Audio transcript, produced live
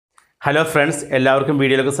Hello friends, എല്ലാവർക്കും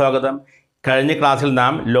വീഡിയോയിലേക്ക് സ്വാഗതം. കഴിഞ്ഞ ക്ലാസ്സിൽ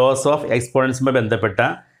നാം ലോസ് ഓഫ് എക്സ്പോണൻസുമായി ബന്ധപ്പെട്ട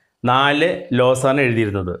 4 ലോസാണ്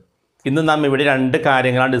എഴുതിയിരുന്നത്. ഇന്ന് നാം ഇവിടെ 2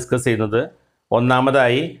 കാര്യങ്ങളാണ് ഡിസ്കസ് ചെയ്യുന്നത്.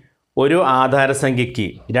 ഒന്നാമതായി, ഒരു ആധാരസംഖ്യയ്ക്ക്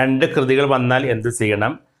 2 കൃതികൾ വന്നാൽ എന്ത്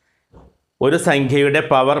ചെയ്യണം, ഒരു സംഖ്യയുടെ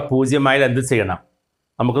പവർ 0 ആയാൽ എന്ത് ചെയ്യണം,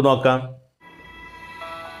 നമുക്ക് നോക്കാം.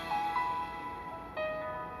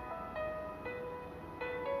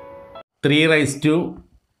 ത്രീ റൈസ് ടു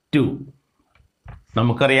 2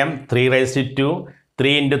 നമുക്കറിയാം. 3 ×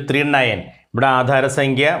 3 9. ഇവിടെ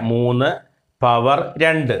ആധാരസംഖ്യ 3 പവർ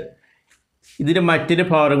 2. ഇതിന് മറ്റൊരു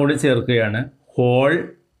പവറും കൂടി ചേർക്കുകയാണ്, ഹോൾ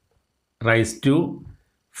റൈസ് ടു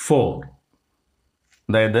 4.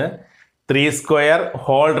 അതായത് 3²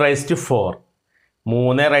 whole raise to 4.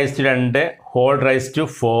 3 × 2 whole raise to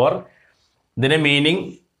 4. ഇതിൻ്റെ മീനിങ്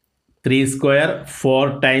 3² 4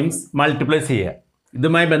 ടൈംസ് മൾട്ടിപ്ലൈ ചെയ്യുക.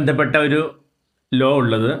 ഇതുമായി ബന്ധപ്പെട്ട ഒരു ലോ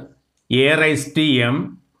ഉള്ളത് a raise to m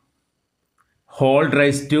whole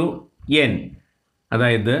raise to n.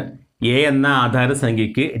 അതായത് a എന്ന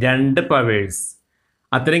ആധാരസംഖ്യയ്ക്ക് 2 പവേഴ്സ്.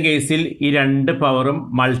 അത്തരം കേസിൽ ഈ 2 പവറും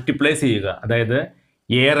മൾട്ടിപ്ലൈ ചെയ്യുക. അതായത്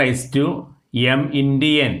a raise to m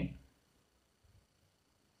into n.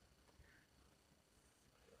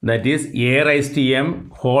 That is a raise to m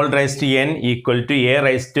whole raise to n equal to a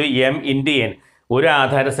raise to m into n. ഒരു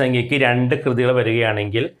ആധാരസംഖ്യയ്ക്ക് 2 കൃതികൾ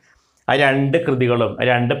വരികയാണെങ്കിൽ ആ 2 കൃതികളും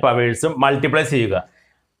 2 പവേഴ്സും മൾട്ടിപ്ലൈ ചെയ്യുക.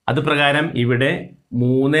 അത് പ്രകാരം ഇവിടെ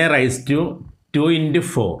 3 raise to 2 into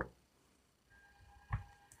 4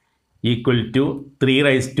 equal to 3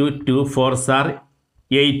 raise to 2 4s R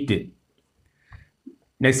 8.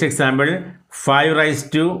 Next example, 5 raise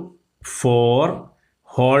to 4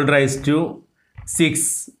 whole raise to 6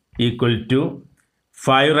 equal to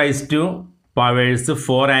 5 raise to powers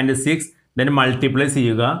 4 and 6 then multiply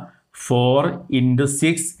ചെയ്യുക. 4 into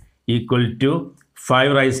 6 equal to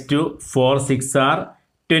 5 raise to 4 6 R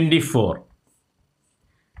 24.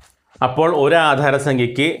 അപ്പോൾ ഒരു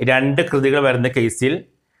ആധാരസംഖ്യയ്ക്ക് 2 കൃതികൾ വരുന്ന കേസിൽ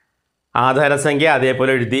ആധാരസംഖ്യ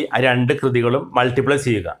അതേപോലെ എഴുതി ആ 2 കൃതികളും മൾട്ടിപ്ലൈ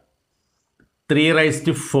ചെയ്യുക. 3 raise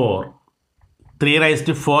to 4. 3 raise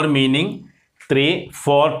to 4 meaning 3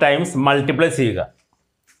 4 times multiply ചെയ്യുക.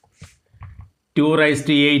 2 raise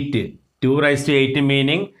to 8. 2 raise to 8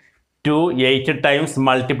 meaning 2 8 times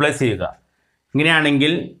multiply ചെയ്യുക.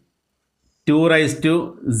 ഇങ്ങനെയാണെങ്കിൽ 2 raise to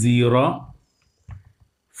 0,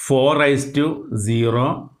 4 raise to 0,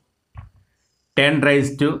 10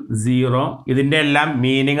 raise to 0. ഇതിൻ്റെ എല്ലാം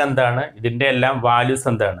മീനിങ് എന്താണ്, ഇതിൻ്റെ എല്ലാം വാല്യൂസ്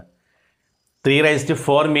എന്താണ്? 3 raise to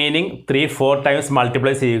 4 meaning 3 4 times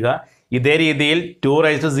multiply ചെയ്യുക. ഇതേ രീതിയിൽ 2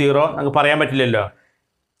 റൈസ് ടു 0 നമുക്ക് പറയാൻ പറ്റില്ലല്ലോ.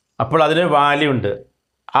 അപ്പോൾ അതിന് വാല്യൂ ഉണ്ട്.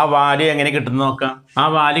 ആ വാല്യൂ എങ്ങനെ കിട്ടുന്നത് നോക്കാം. ആ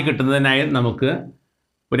വാല്യൂ കിട്ടുന്നതിനായി നമുക്ക്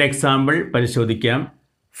ഒരു എക്സാമ്പിൾ പരിശോധിക്കാം.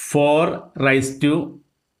 4 raise to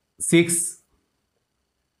 6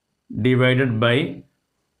 divided by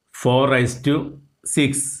 4 raise to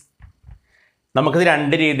 6. നമുക്കിത്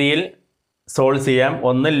 2 രീതിയിൽ സോൾവ് ചെയ്യാം.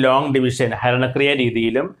 ഒന്ന് ലോങ് ഡിവിഷൻ ഹരണക്രിയ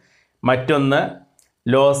രീതിയിലും മറ്റൊന്ന്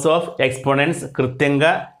ലോസ് ഓഫ് എക്സ്പോണൻസ് കൃത്യംഗ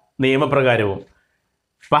നിയമപ്രകാരവും.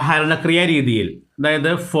 ഇപ്പോൾ ഹരണക്രിയ രീതിയിൽ,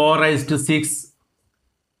 അതായത് 4 raise to 6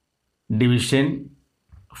 division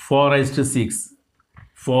 4 raise to 6.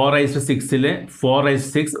 4 raise to 6ൽ 4 raise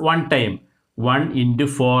to 6 1 time, 1 into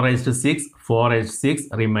 4 raise to 6 4 raise to 6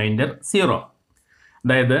 reminder 0.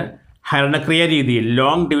 അതായത് ഹരണക്രിയ രീതിയിൽ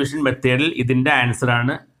ലോങ് ഡിവിഷൻ മെത്തേഡിൽ ഇതിൻ്റെ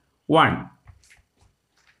ആൻസറാണ് 1.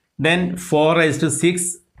 Then 4 raise to 6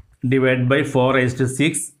 divide by 4 raise to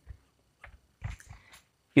 6.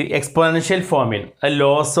 ഈ എക്സ്പോണൻഷ്യൽ ഫോമിൽ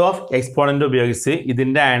ലോസ് ഓഫ് എക്സ്പോണൻ്റ് ഉപയോഗിച്ച്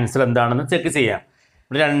ഇതിൻ്റെ ആൻസർ എന്താണെന്ന് ചെക്ക് ചെയ്യാം.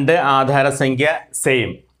 2 ആധാരസംഖ്യ സെയിം.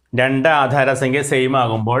 2 ആധാരസംഖ്യ സെയിം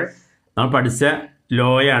ആകുമ്പോൾ നമ്മൾ പഠിച്ച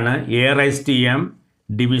ലോയാണ് a raise to m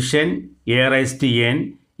division a raise to n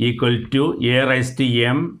equal to a raise to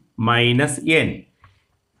m minus n.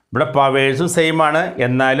 ഇവിടെ പവേഴ്സും സെയിം ആണ്,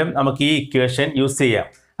 എന്നാലും നമുക്ക് ഈ ഇക്വേഷൻ യൂസ് ചെയ്യാം.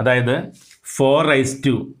 അതായത് 4 raise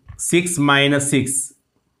to 6 minus 6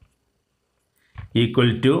 equal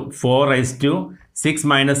to 4 raise to 6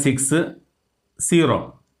 minus 6 0.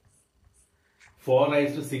 4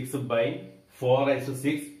 raise to 6 by 4 raise to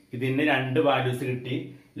 6. ഇതിന് 2 values കിട്ടി.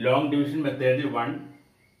 Long division മെത്തേഡിൽ 1,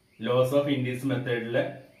 ലോസ് ഓഫ് ഇൻഡീസ് മെത്തേഡിൽ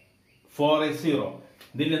 4 റൈസ് ടു 0.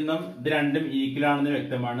 ഇതിൽ നിന്നും ഇത് രണ്ടും ഈക്വൽ ആണെന്ന്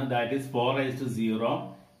വ്യക്തമാണ്. That is 4 raise to 0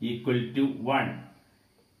 equal to 1.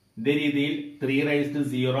 ഇതേ രീതിയിൽ 3 raise to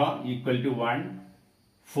 0 equal to 1.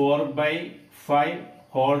 4 by 5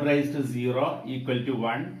 whole raise to 0 equal to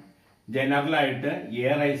 1. General ആയിട്ട്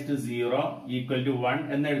a raise to 0 equal to 1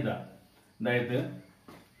 എന്ന് എഴുതാം. അതായത്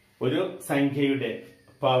ഒരു സംഖ്യയുടെ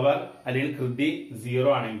പവർ അല്ലെങ്കിൽ കൃതി 0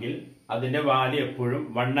 ആണെങ്കിൽ അതിന്റെ വാല്യൂ എപ്പോഴും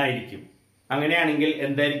 1 ആയിരിക്കും. അങ്ങനെയാണെങ്കിൽ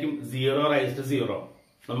എന്തായിരിക്കും 0 റൈസ് ടു 0?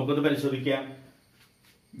 നമുക്കൊന്ന് പരിശോധിക്കാം.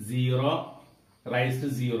 0 റൈസ് ടു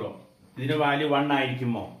 0. ഇതിന്റെ വാല്യൂ 1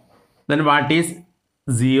 ആയിരിക്കുമോ? Then what is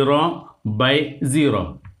 0 by 0?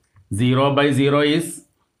 0 by 0 is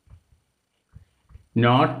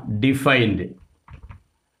not defined.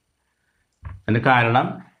 അതിന് കാരണം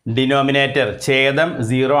ഡിനോമിനേറ്റർ ഛേദം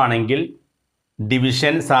 0 ആണെങ്കിൽ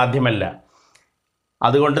ഡിവിഷൻ സാധ്യമല്ല.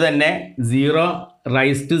 അതുകൊണ്ട് തന്നെ 0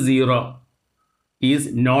 raise to 0 is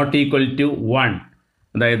not equal to 1.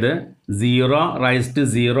 അതായത് 0 raise to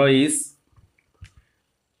 0 is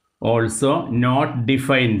also not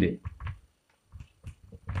defined.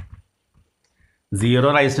 0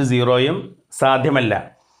 raise to 0യും സാധ്യമല്ല.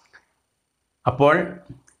 അപ്പോൾ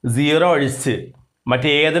 0 ഒഴിച്ച്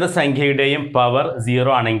മറ്റേതൊരു സംഖ്യയുടെയും പവർ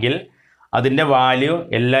 0 ആണെങ്കിൽ അതിൻ്റെ വാല്യൂ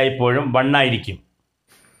എല്ലായ്പ്പോഴും 1 ആയിരിക്കും.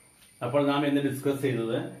 അപ്പോൾ നാം ഇന്ന് ഡിസ്കസ്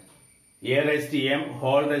ചെയ്തത് a raised to m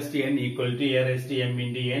whole raised to n equal to a raised to m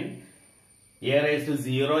into n, a raised to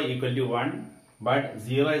 0 equal to 1, but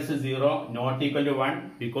 0 raised to 0 not equal to 1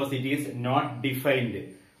 because it is not defined.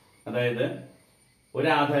 അതായത് ഒരു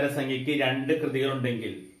ആധാരസംഖ്യയ്ക്ക് 2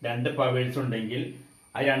 കൃതികളുണ്ടെങ്കിൽ 2 powers ഉണ്ടെങ്കിൽ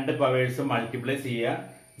ആ 2 powers multiply ചെയ്യുക.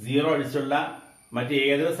 0 ഒഴിച്ചുള്ള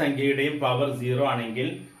മറ്റേതൊരു സംഖ്യയുടെയും power 0 ആണെങ്കിൽ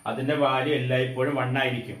അതിന്റെ value എല്ലായ്പ്പോഴും 1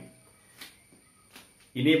 ആയിരിക്കും.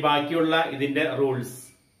 ഇനി ബാക്കിയുള്ള ഇതിന്റെ റൂൾസ്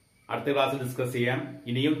അടുത്ത ക്ലാസ്സിൽ ഡിസ്കസ് ചെയ്യാം.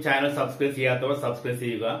 ഇനിയും ചാനൽ സബ്സ്ക്രൈബ് ചെയ്യാത്തവർ സബ്സ്ക്രൈബ്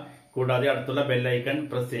ചെയ്യുക. കൂടാതെ അടുത്തുള്ള ബെൽ ഐക്കൺ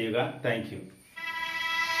പ്രസ് ചെയ്യുക. Thank you.